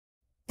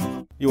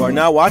You are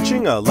now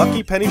watching a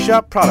Lucky Penny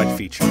Shop product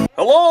feature.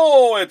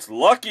 Hello, it's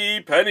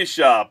Lucky Penny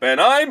Shop, and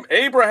I'm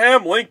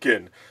Abraham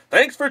Lincoln.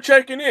 Thanks for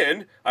checking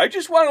in. I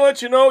just want to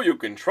let you know you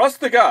can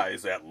trust the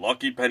guys at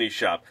Lucky Penny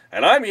Shop,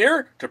 and I'm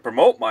here to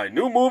promote my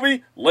new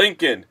movie,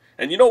 Lincoln.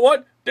 And you know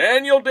what?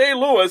 Daniel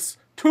Day-Lewis,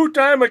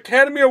 two-time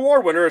Academy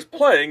Award winner, is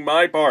playing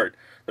my part.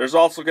 There's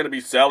also going to be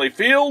Sally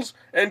Fields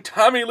and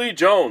Tommy Lee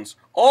Jones,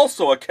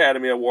 also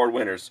Academy Award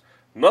winners.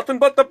 Nothing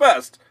but the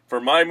best for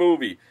my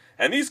movie.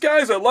 And these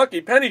guys at Lucky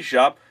Penny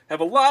Shop have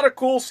a lot of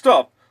cool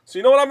stuff. So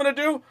you know what I'm going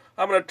to do?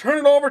 I'm going to turn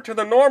it over to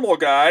the normal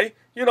guy.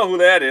 You know who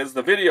that is,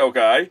 the video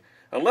guy.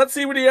 And let's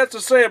see what he has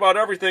to say about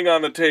everything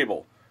on the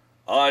table.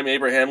 I'm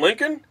Abraham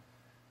Lincoln,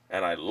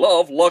 and I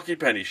love Lucky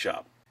Penny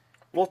Shop.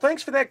 Well,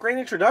 thanks for that great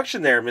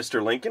introduction there,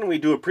 Mr. Lincoln. We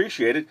do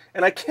appreciate it.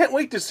 And I can't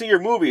wait to see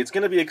your movie. It's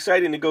going to be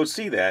exciting to go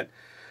see that.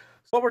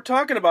 What we're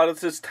talking about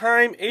is this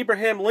Time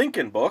Abraham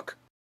Lincoln book.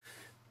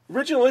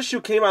 Original issue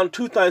came out in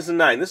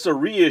 2009. This is a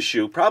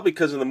reissue, probably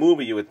because of the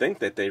movie, you would think,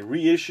 that they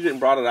reissued it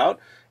and brought it out.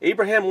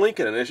 Abraham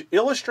Lincoln, an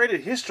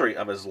illustrated history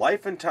of his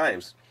life and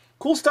times.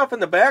 Cool stuff in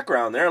the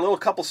background there, a little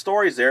couple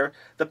stories there.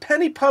 The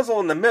penny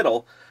puzzle in the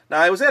middle. Now,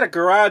 I was at a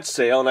garage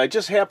sale, and I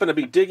just happened to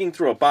be digging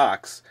through a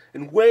box,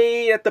 and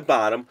way at the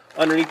bottom,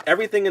 underneath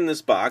everything in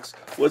this box,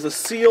 was a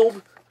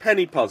sealed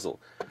penny puzzle.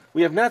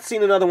 We have not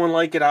seen another one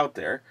like it out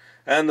there.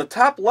 And the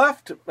top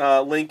left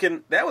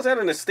Lincoln, that was at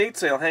an estate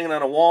sale hanging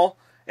on a wall.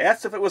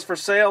 Asked if it was for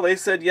sale, they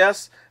said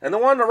yes, and the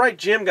one on the right,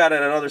 Jim, got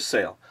at another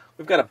sale.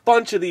 We've got a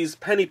bunch of these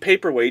penny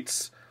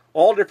paperweights,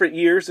 all different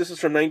years. This is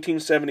from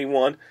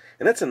 1971,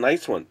 and that's a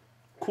nice one.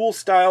 Cool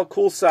style,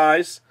 cool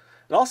size,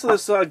 and also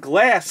this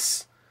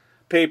glass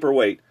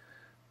paperweight.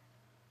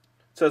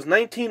 It says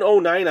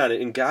 1909 on it,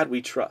 In God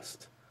We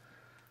Trust.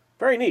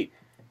 Very neat.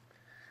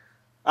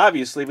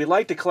 Obviously, we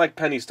like to collect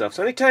penny stuff,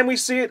 so anytime we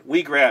see it,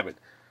 we grab it.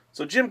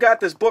 So Jim got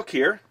this book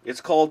here.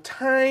 It's called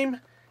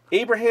Time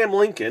Abraham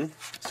Lincoln.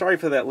 Sorry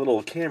for that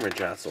little camera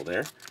jostle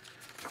there.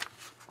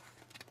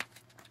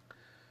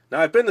 Now,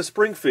 I've been to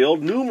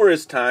Springfield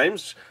numerous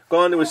times,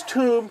 gone to his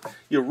tomb.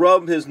 You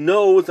rub his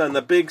nose on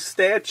the big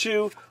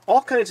statue.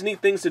 All kinds of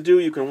neat things to do.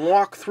 You can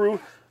walk through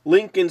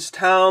Lincoln's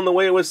town, the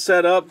way it was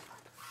set up.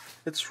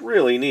 It's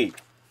really neat.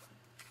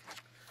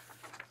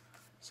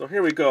 So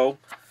here we go.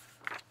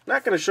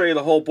 Not going to show you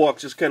the whole book,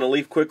 just kind of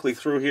leaf quickly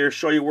through here,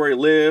 show you where he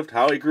lived,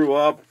 how he grew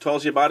up,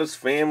 tells you about his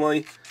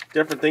family,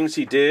 different things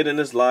he did in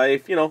his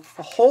life, you know,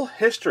 a whole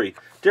history,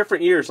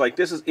 different years, like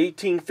this is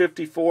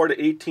 1854 to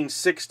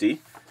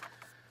 1860.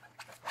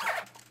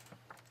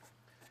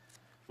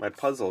 My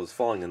puzzle is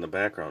falling in the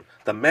background.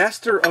 The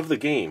master of the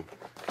game.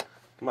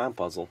 Come on,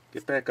 puzzle,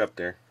 get back up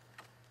there.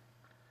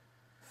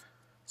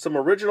 Some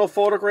original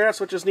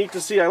photographs, which is neat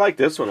to see. I like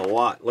this one a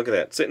lot. Look at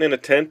that, sitting in a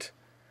tent.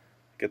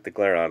 Get the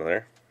glare out of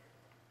there.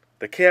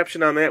 The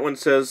caption on that one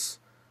says,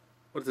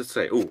 what does it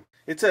say? Ooh.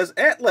 It says,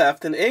 at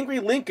left, an angry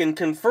Lincoln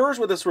confers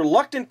with his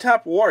reluctant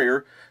top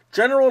warrior,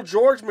 General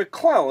George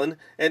McClellan,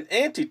 at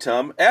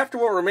Antietam, after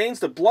what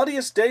remains the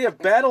bloodiest day of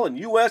battle in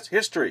U.S.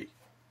 history.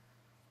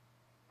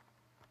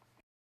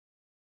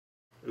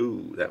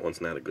 Ooh, that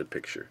one's not a good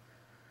picture.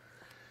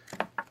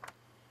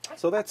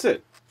 So that's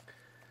it.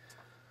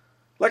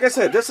 Like I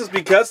said, this is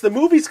because the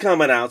movie's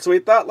coming out, so we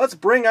thought, let's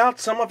bring out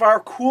some of our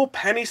cool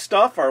penny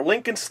stuff, our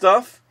Lincoln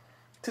stuff,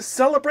 to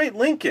celebrate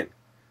Lincoln.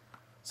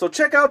 So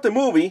check out the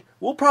movie.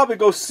 We'll probably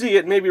go see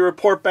it, maybe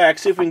report back,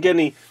 see if we can get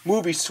any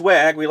movie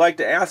swag. We like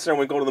to ask them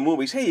when we go to the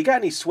movies, hey, you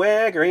got any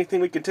swag or anything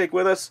we can take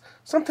with us?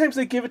 Sometimes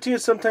they give it to you,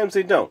 sometimes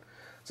they don't.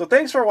 So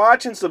thanks for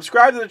watching.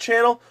 Subscribe to the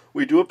channel.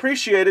 We do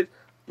appreciate it.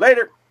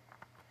 Later.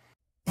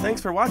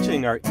 Thanks for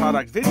watching our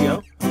product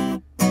video.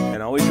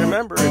 And always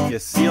remember, if you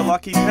see a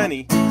lucky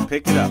penny,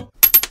 pick it up.